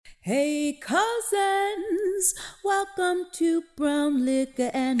Hey cousins, welcome to Brown Liquor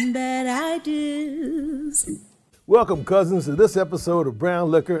and Bad Ideas. Welcome, cousins, to this episode of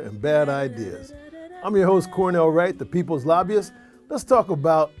Brown Liquor and Bad Ideas. I'm your host, Cornell Wright, the People's Lobbyist. Let's talk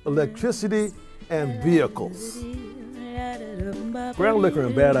about electricity and vehicles. Brown Liquor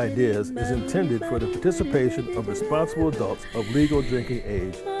and Bad Ideas is intended for the participation of responsible adults of legal drinking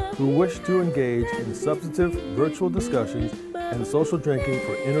age who wish to engage in substantive virtual discussions and social drinking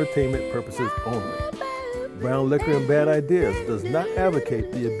for entertainment purposes only. Brown Liquor and Bad Ideas does not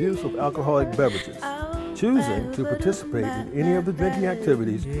advocate the abuse of alcoholic beverages. Choosing to participate in any of the drinking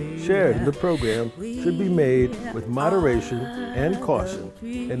activities shared in the program should be made with moderation and caution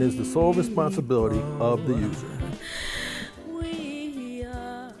and is the sole responsibility of the user.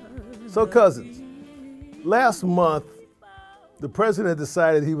 So, cousins, last month, the president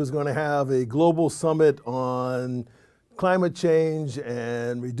decided he was going to have a global summit on climate change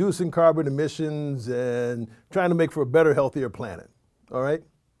and reducing carbon emissions and trying to make for a better, healthier planet, all right?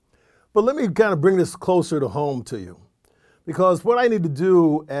 But let me kind of bring this closer to home to you, because what I need to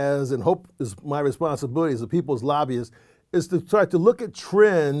do and hope is my responsibility as a people's lobbyist is to try to look at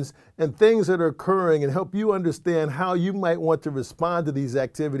trends and things that are occurring and help you understand how you might want to respond to these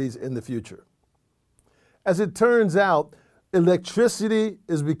activities in the future. As it turns out, electricity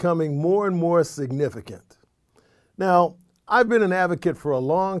is becoming more and more significant. Now, I've been an advocate for a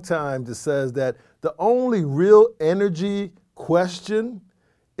long time that says that the only real energy question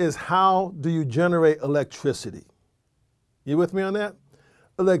is how do you generate electricity? You with me on that?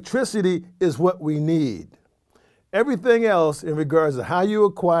 Electricity is what we need. Everything else in regards to how you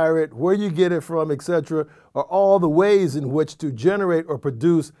acquire it, where you get it from, etc., are all the ways in which to generate or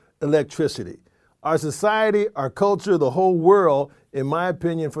produce electricity. Our society, our culture, the whole world, in my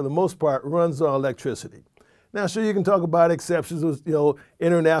opinion, for the most part, runs on electricity. Now, sure, you can talk about exceptions with,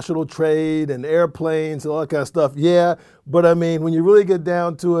 international trade and airplanes and all that kind of stuff. Yeah, but I mean, when you really get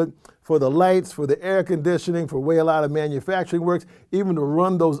down to it, for the lights, for the air conditioning, for the way a lot of manufacturing works, even to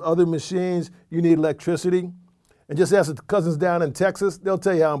run those other machines, you need electricity. And just ask the cousins down in Texas, they'll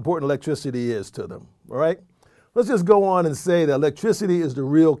tell you how important electricity is to them, all right? Let's just go on and say that electricity is the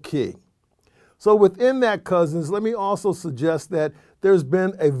real key. So within that, cousins, let me also suggest that there's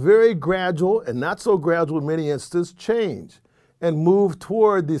been a very gradual, and not so gradual in many instances, change and move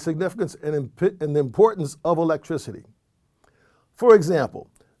toward the significance and the importance of electricity. For example,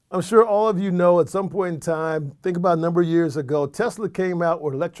 I'm sure all of you know at some point in time, think about a number of years ago, Tesla came out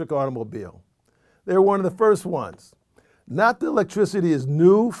with an electric automobile. They were one of the first ones. Not that electricity is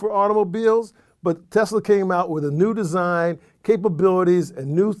new for automobiles, but Tesla came out with a new design, capabilities,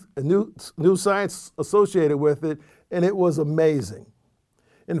 and new science associated with it, and it was amazing.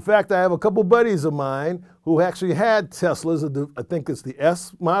 In fact, I have a couple buddies of mine who actually had Teslas, I think it's the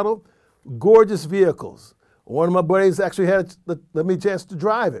S model, gorgeous vehicles. One of my buddies actually had me a chance to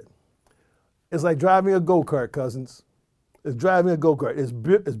drive it. It's like driving a go-kart, cousins. It's driving a go-kart. It's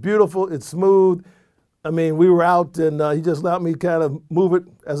beautiful, it's smooth. I mean, we were out and he just allowed me kind of move it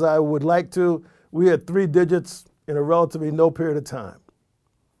as I would like to. We had 3 digits in a relatively no period of time.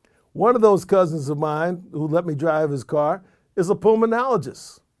 One of those cousins of mine who let me drive his car is a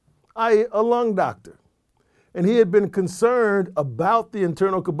pulmonologist, i.e. a lung doctor. And he had been concerned about the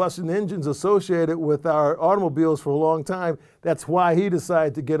internal combustion engines associated with our automobiles for a long time. That's why he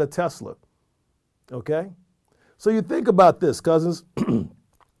decided to get a Tesla, okay? So you think about this, cousins.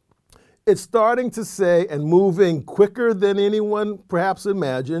 It's starting to say and moving quicker than anyone perhaps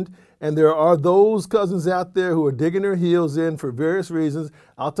imagined. And there are those cousins out there who are digging their heels in for various reasons.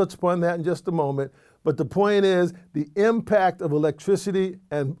 I'll touch upon that in just a moment. But the point is the impact of electricity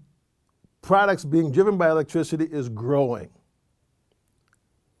and products being driven by electricity is growing.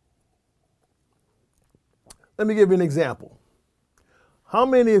 Let me give you an example. How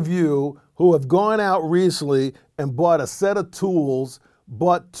many of you who have gone out recently and bought a set of tools,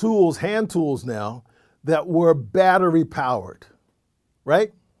 bought tools, hand tools now, that were battery powered,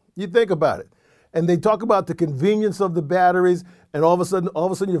 right? You think about it. And they talk about the convenience of the batteries, and all of a sudden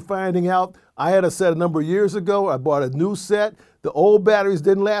you're finding out, I had a set a number of years ago, I bought a new set. The old batteries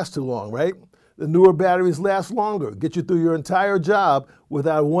didn't last too long, right? The newer batteries last longer, get you through your entire job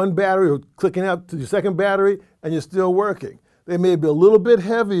without one battery or clicking out to your second battery, and you're still working. They may be a little bit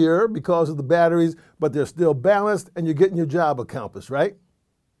heavier because of the batteries, but they're still balanced and you're getting your job accomplished, right?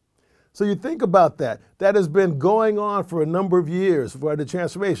 So you think about that. That has been going on for a number of years for the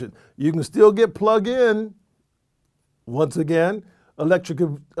transformation. You can still get plug in, once again,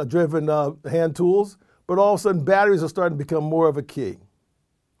 electric-driven hand tools, but all of a sudden batteries are starting to become more of a key.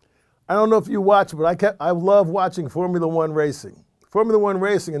 I don't know if you watch, but I love watching Formula One racing. Formula One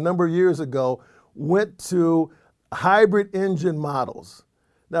racing a number of years ago went to hybrid engine models.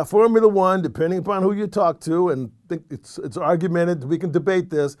 Now, Formula One, depending upon who you talk to, and think it's argumented, we can debate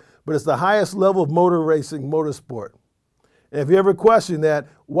this, but it's the highest level of motor racing, motorsport. And if you ever question that,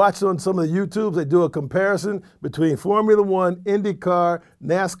 watch on some of the YouTubes, they do a comparison between Formula One, IndyCar,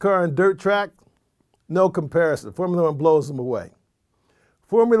 NASCAR, and dirt track. No comparison. Formula One blows them away.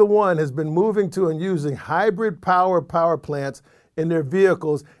 Formula One has been moving to and using hybrid power plants in their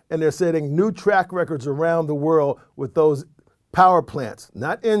vehicles, and they're setting new track records around the world with those power plants,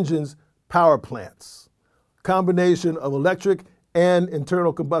 not engines, power plants. Combination of electric and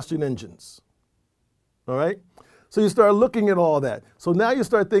internal combustion engines. All right? So you start looking at all that. So now you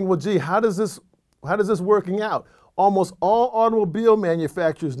start thinking, well, gee, how does this working out? Almost all automobile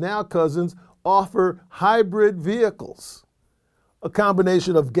manufacturers now, cousins, offer hybrid vehicles. A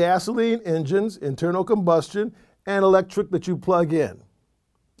combination of gasoline engines, internal combustion, and electric that you plug in.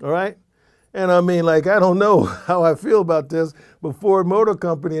 All right? And I mean, like, I don't know how I feel about this, but Ford Motor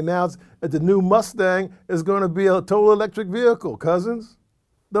Company announced that the new Mustang is going to be a total electric vehicle, cousins.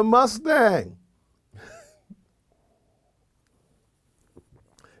 The Mustang.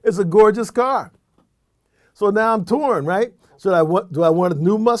 It's a gorgeous car. So now I'm torn, right? Do I want a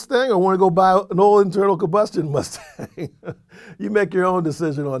new Mustang or want to go buy an old internal combustion Mustang? You make your own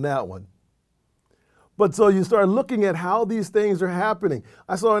decision on that one. But so you start looking at how these things are happening.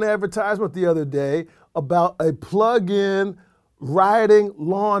 I saw an advertisement the other day about a plug-in riding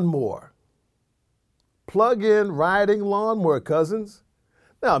lawnmower. Plug-in riding lawnmower, cousins.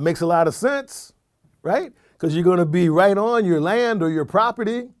 Now, it makes a lot of sense, right? Because you're going to be right on your land or your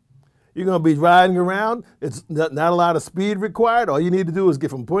property. You're going to be riding around. It's not a lot of speed required. All you need to do is get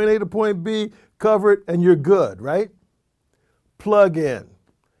from point A to point B, cover it, and you're good, right? Plug in.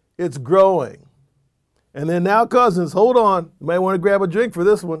 It's growing. And then now, cousins, hold on. You might want to grab a drink for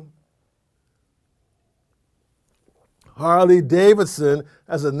this one. Harley Davidson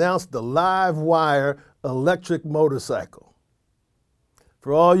has announced the Livewire electric motorcycle.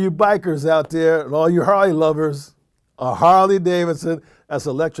 For all you bikers out there and all you Harley lovers, a Harley Davidson that's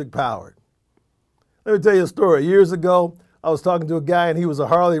electric powered. Let me tell you a story. Years ago, I was talking to a guy and he was a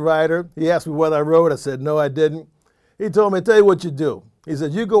Harley rider. He asked me what I rode. I said, no, I didn't. He told me, tell you what you do. He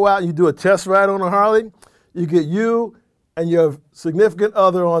said, you go out and you do a test ride on a Harley. You get you and your significant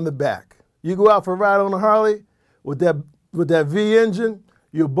other on the back. You go out for a ride on a Harley with that V engine,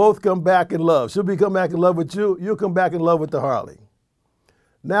 you'll both come back in love. She'll come back in love with you. You'll come back in love with the Harley.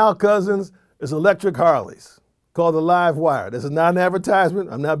 Now, cousins, it's electric Harleys called the Livewire. This is not an advertisement.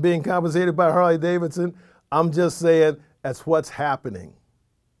 I'm not being compensated by Harley Davidson. I'm just saying that's what's happening.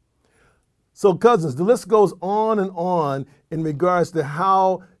 So, cousins, the list goes on and on in regards to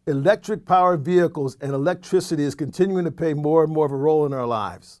how electric-powered vehicles and electricity is continuing to play more and more of a role in our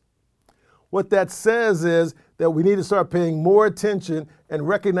lives. What that says is that we need to start paying more attention and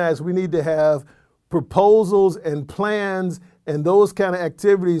recognize we need to have proposals and plans and those kind of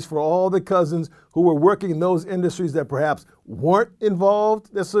activities for all the cousins who are working in those industries that perhaps weren't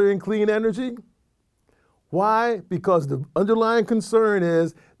involved necessarily in clean energy. Why? Because the underlying concern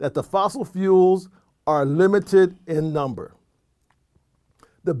is that the fossil fuels are limited in number.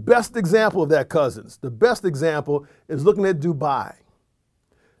 The best example of that, cousins, the best example is looking at Dubai.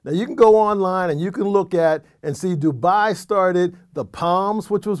 Now, you can go online and you can look at and see Dubai started the Palms,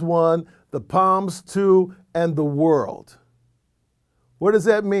 which was one, the Palms 2, and the world. What does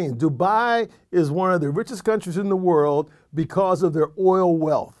that mean? Dubai is one of the richest countries in the world because of their oil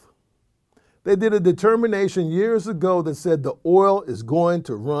wealth. They did a determination years ago that said the oil is going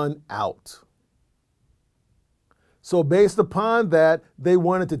to run out. So based upon that, they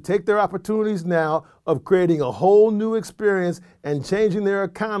wanted to take their opportunities now of creating a whole new experience and changing their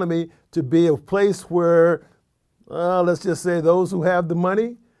economy to be a place where, let's just say those who have the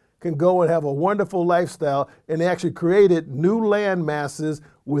money can go and have a wonderful lifestyle, and they actually created new land masses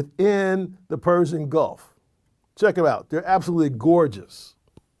within the Persian Gulf. Check it out. They're absolutely gorgeous.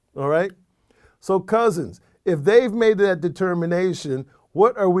 All right? So cousins, if they've made that determination,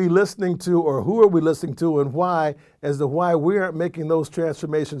 what are we listening to, or who are we listening to, and why, as to why we aren't making those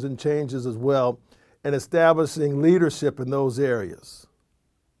transformations and changes as well and establishing leadership in those areas?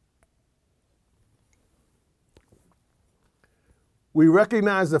 We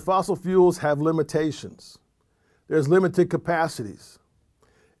recognize that fossil fuels have limitations. There's limited capacities.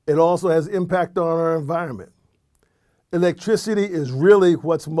 It also has impact on our environment. Electricity is really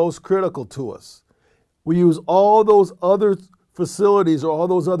what's most critical to us. We use all those other facilities or all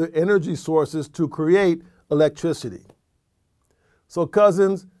those other energy sources to create electricity. So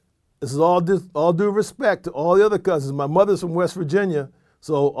cousins, this is all due respect to all the other cousins. My mother's from West Virginia,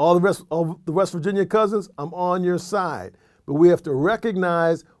 so all the West Virginia cousins, I'm on your side. But we have to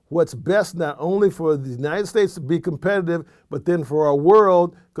recognize what's best not only for the United States to be competitive, but then for our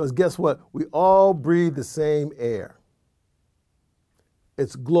world, because guess what? We all breathe the same air.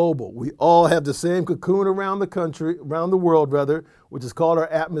 It's global. We all have the same cocoon around the country, around the world rather, which is called our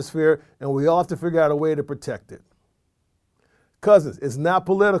atmosphere, and we all have to figure out a way to protect it. Cousins, it's not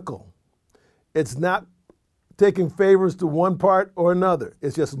political. It's not taking favors to one part or another.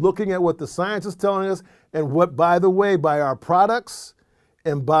 It's just looking at what the science is telling us and what, by the way, by our products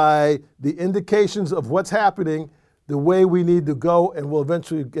and by the indications of what's happening, the way we need to go and will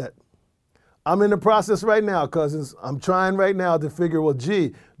eventually get. I'm in the process right now, cousins. I'm trying right now to figure, well,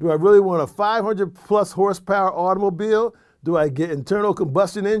 gee, do I really want a 500 plus horsepower automobile? Do I get internal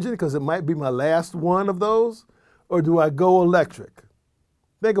combustion engine because it might be my last one of those? Or do I go electric?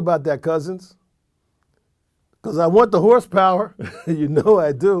 Think about that, cousins. Because I want the horsepower. You know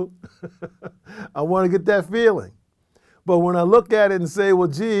I do. I want to get that feeling. But when I look at it and say, well,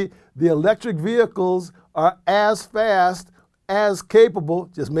 gee, the electric vehicles are as fast, as capable,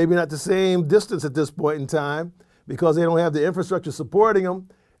 just maybe not the same distance at this point in time because they don't have the infrastructure supporting them,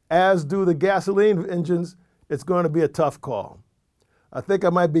 as do the gasoline engines, it's going to be a tough call. I think I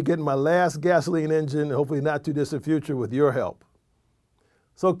might be getting my last gasoline engine, hopefully not too distant future, with your help.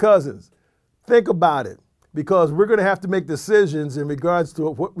 So cousins, think about it, because we're going to have to make decisions in regards to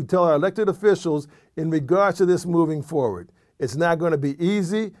what we tell our elected officials in regards to this moving forward. It's not going to be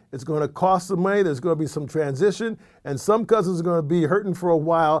easy. It's going to cost some money. There's going to be some transition, and some cousins are going to be hurting for a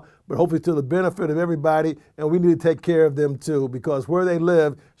while, but hopefully to the benefit of everybody, and we need to take care of them too, because where they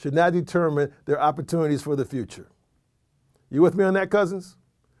live should not determine their opportunities for the future. You with me on that, cousins?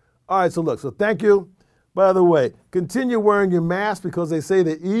 All right, so look, so thank you. By the way, continue wearing your mask, because they say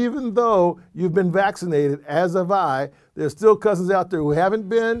that even though you've been vaccinated, as have I, there's still cousins out there who haven't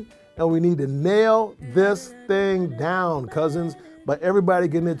been, and we need to nail this thing down, cousins, by everybody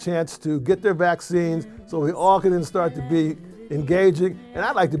getting a chance to get their vaccines so we all can then start to be engaging. And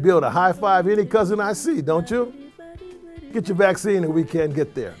I'd like to be able to high-five any cousin I see, don't you? Get your vaccine and we can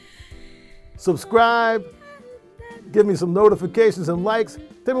get there. Subscribe. Give me some notifications and likes.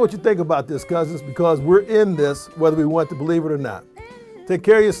 Tell me what you think about this, cousins, because we're in this, whether we want to believe it or not. Take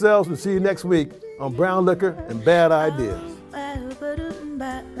care of yourselves. We'll see you next week on Brown Liquor and Bad Ideas.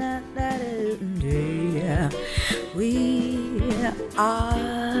 We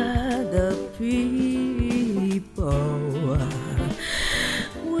are the people.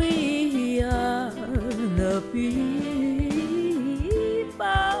 We are the people.